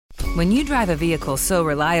When you drive a vehicle so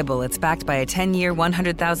reliable it's backed by a 10-year,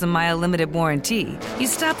 100,000-mile limited warranty, you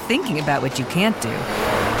stop thinking about what you can't do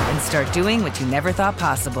and start doing what you never thought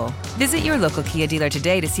possible. Visit your local Kia dealer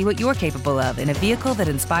today to see what you're capable of in a vehicle that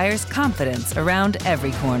inspires confidence around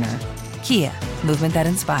every corner. Kia, movement that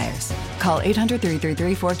inspires. Call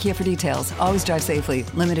 800-333-4KIA for details. Always drive safely.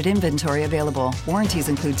 Limited inventory available. Warranties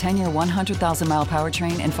include 10-year 100,000-mile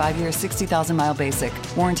powertrain and 5-year 60,000-mile basic.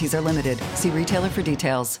 Warranties are limited. See retailer for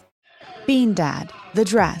details. Bean Dad, The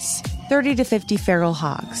Dress, 30 to 50 Feral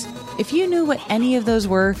Hogs. If you knew what any of those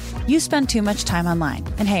were, you spend too much time online.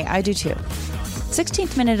 And hey, I do too.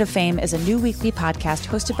 16th Minute of Fame is a new weekly podcast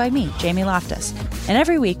hosted by me, Jamie Loftus. And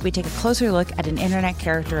every week we take a closer look at an internet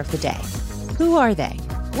character of the day. Who are they?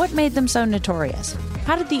 What made them so notorious?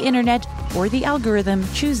 How did the internet or the algorithm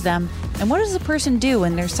choose them? And what does a person do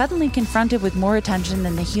when they're suddenly confronted with more attention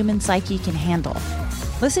than the human psyche can handle?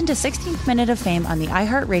 Listen to 16th Minute of Fame on the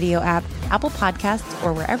iHeartRadio app, Apple Podcasts,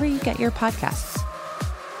 or wherever you get your podcasts.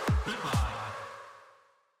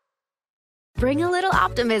 Bring a little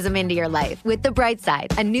optimism into your life with The Bright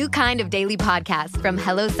Side, a new kind of daily podcast from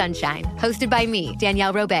Hello Sunshine, hosted by me,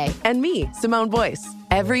 Danielle Robay. And me, Simone Boyce.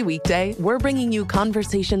 Every weekday, we're bringing you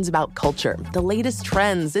conversations about culture, the latest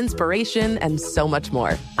trends, inspiration, and so much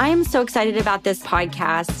more. I am so excited about this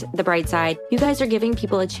podcast, The Bright Side. You guys are giving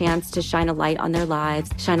people a chance to shine a light on their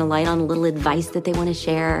lives, shine a light on a little advice that they want to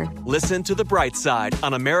share. Listen to The Bright Side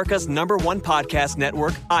on America's #1 podcast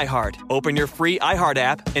network, iHeart. Open your free iHeart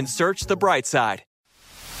app and search The Bright Side.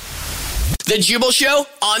 The Jubal Show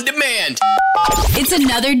on demand. It's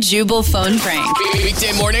another Jubal phone prank.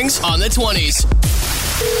 Weekday mornings on the 20s.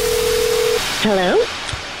 Hello?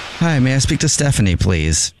 Hi, may I speak to Stephanie,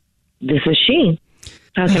 please? This is she.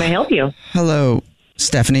 How can I help you? Hello,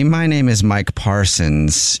 Stephanie. My name is Mike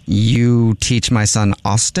Parsons. You teach my son,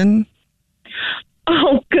 Austin?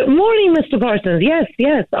 Oh, good morning, Mr. Parsons.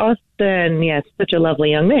 Yes, Austin. Yes, such a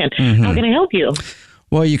lovely young man. Mm-hmm. How can I help you?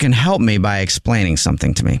 Well, you can help me by explaining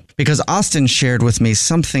something to me. Because Austin shared with me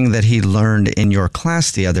something that he learned in your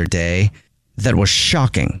class the other day that was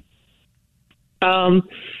shocking.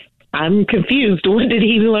 I'm confused. What did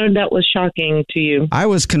he learn that was shocking to you? I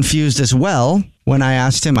was confused as well. When I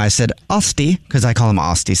asked him, I said, Osti, because I call him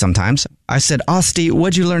Osti sometimes. I said, Osti,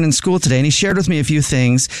 what'd you learn in school today? And he shared with me a few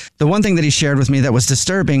things. The one thing that he shared with me that was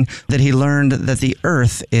disturbing, that he learned that the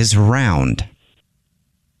earth is round.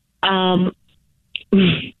 I'm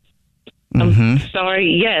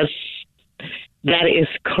sorry. Yes, that is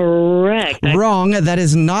correct. Wrong. That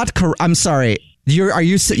is not correct. I'm sorry. You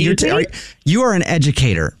are an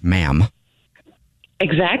educator, ma'am.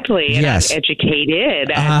 Exactly. And yes. I'm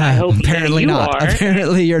educated. I hope apparently you not. are.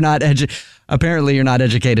 Apparently you're not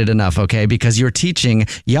educated enough, okay? Because you're teaching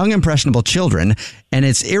young, impressionable children, and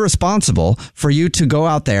it's irresponsible for you to go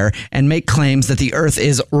out there and make claims that the earth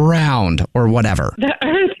is round or whatever. The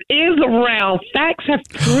earth is round. Facts have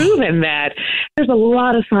proven that. There's a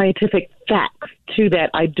lot of scientific facts to that.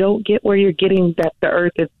 I don't get where you're getting that the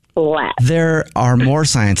earth is flat. There are more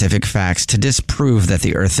scientific facts to disprove that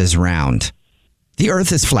the earth is round. The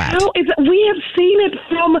earth is flat. How is it? We have seen it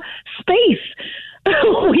from space.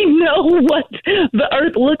 We know what the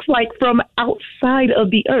earth looks like from outside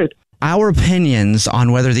of the earth. Our opinions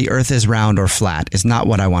on whether the earth is round or flat is not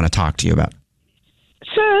what I want to talk to you about.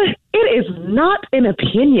 Sir, it is not an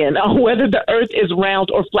opinion on whether the earth is round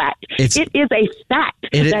or flat. It is a fact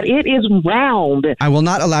that it is round. I will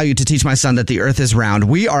not allow you to teach my son that the earth is round.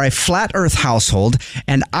 We are a flat earth household,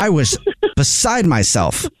 and I was beside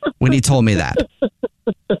myself when he told me that.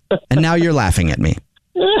 And now you're laughing at me.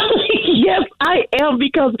 Yes, I am,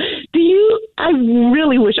 because I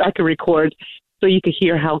really wish I could record so you could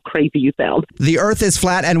hear how crazy you sound. The earth is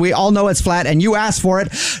flat, and we all know it's flat, and you asked for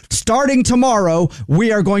it. Starting tomorrow,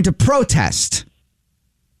 we are going to protest.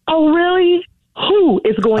 Oh, really? Who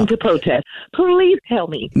is going to protest? Please tell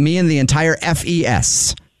me. Me and the entire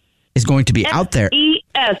FES is going to be out there.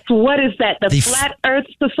 FES, what is that? The Flat Earth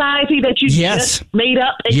Society that you just made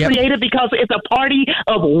up and created because it's a party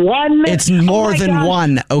of one? It's more than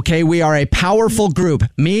one, okay? We are a powerful group.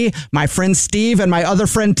 Me, my friend Steve, and my other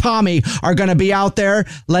friend Tommy are going to be out there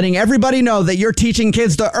letting everybody know that you're teaching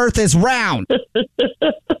kids the earth is round.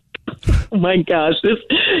 Oh my gosh,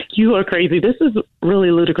 you are crazy. This is really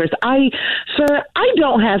ludicrous. Sir, I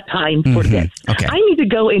don't have time for this. Okay. I need to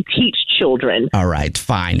go and teach children. All right,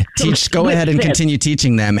 fine. Go ahead and continue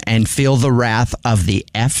teaching them and feel the wrath of the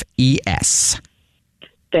FES.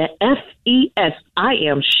 The FES. I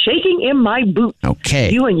am shaking in my boots.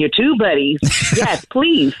 Okay. You and your two buddies. Yes,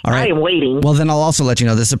 please. All right. I am waiting. Well, then I'll also let you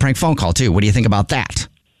know this is a prank phone call, too. What do you think about that?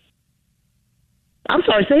 I'm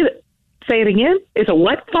sorry, say Say it again. It's a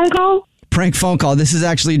what phone call? Prank phone call. This is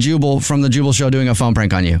actually Jubal from the Jubal Show doing a phone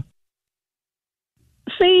prank on you.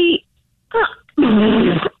 See,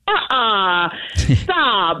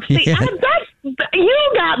 stop. See, Yeah.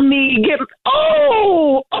 You got me getting.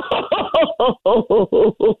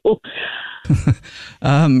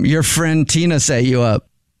 Your friend Tina set you up.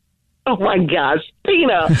 Oh my gosh,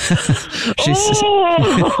 Tina.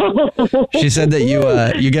 She said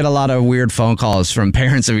that you get a lot of weird phone calls from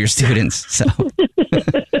parents of your students. So,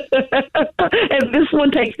 and this one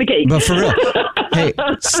takes the cake. but for real, hey,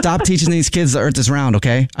 stop teaching these kids the earth is round,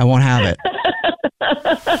 okay? I won't have it.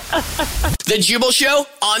 The Jubal Show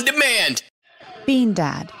on demand. Bean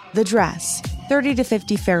Dad, The Dress, 30 to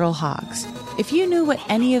 50 Feral Hogs. If you knew what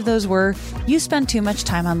any of those were, you spend too much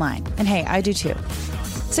time online. And hey, I do too.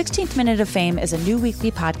 16th Minute of Fame is a new weekly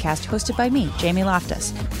podcast hosted by me, Jamie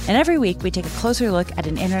Loftus. And every week we take a closer look at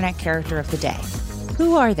an internet character of the day.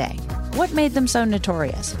 Who are they? What made them so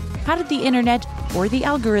notorious? How did the internet or the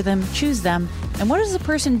algorithm choose them? And what does a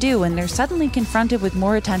person do when they're suddenly confronted with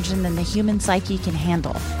more attention than the human psyche can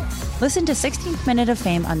handle? Listen to 16th Minute of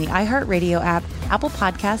Fame on the iHeartRadio app, Apple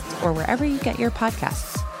Podcasts, or wherever you get your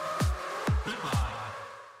podcasts.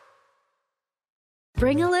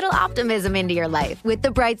 Bring a little optimism into your life with The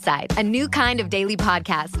Bright Side, a new kind of daily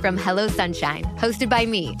podcast from Hello Sunshine, hosted by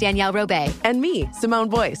me, Danielle Robay. And me, Simone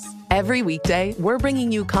Boyce. Every weekday, we're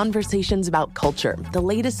bringing you conversations about culture, the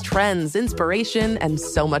latest trends, inspiration, and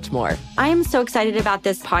so much more. I am so excited about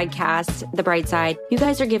this podcast, The Bright Side. You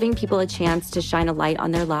guys are giving people a chance to shine a light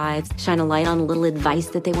on their lives, shine a light on a little advice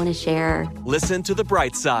that they want to share. Listen to The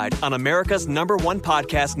Bright Side on America's #1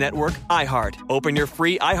 podcast network, iHeart. Open your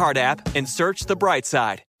free iHeart app and search The Bright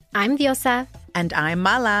Side. I'm Diosa. And I'm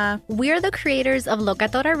Mala. We're the creators of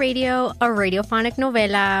Locatora Radio, a radiophonic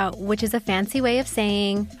novela, which is a fancy way of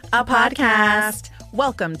saying a podcast.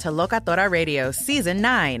 Welcome to Locatora Radio Season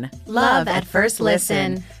 9. Love at First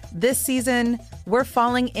Listen. This season, we're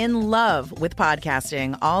falling in love with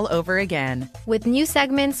podcasting all over again. With new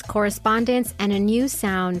segments, correspondence, and a new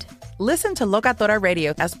sound. Listen to Locatora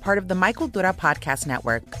Radio as part of the Michael Dura Podcast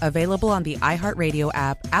Network. Available on the iHeartRadio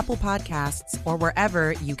app, Apple Podcasts, or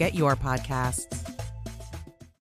wherever you get your podcasts.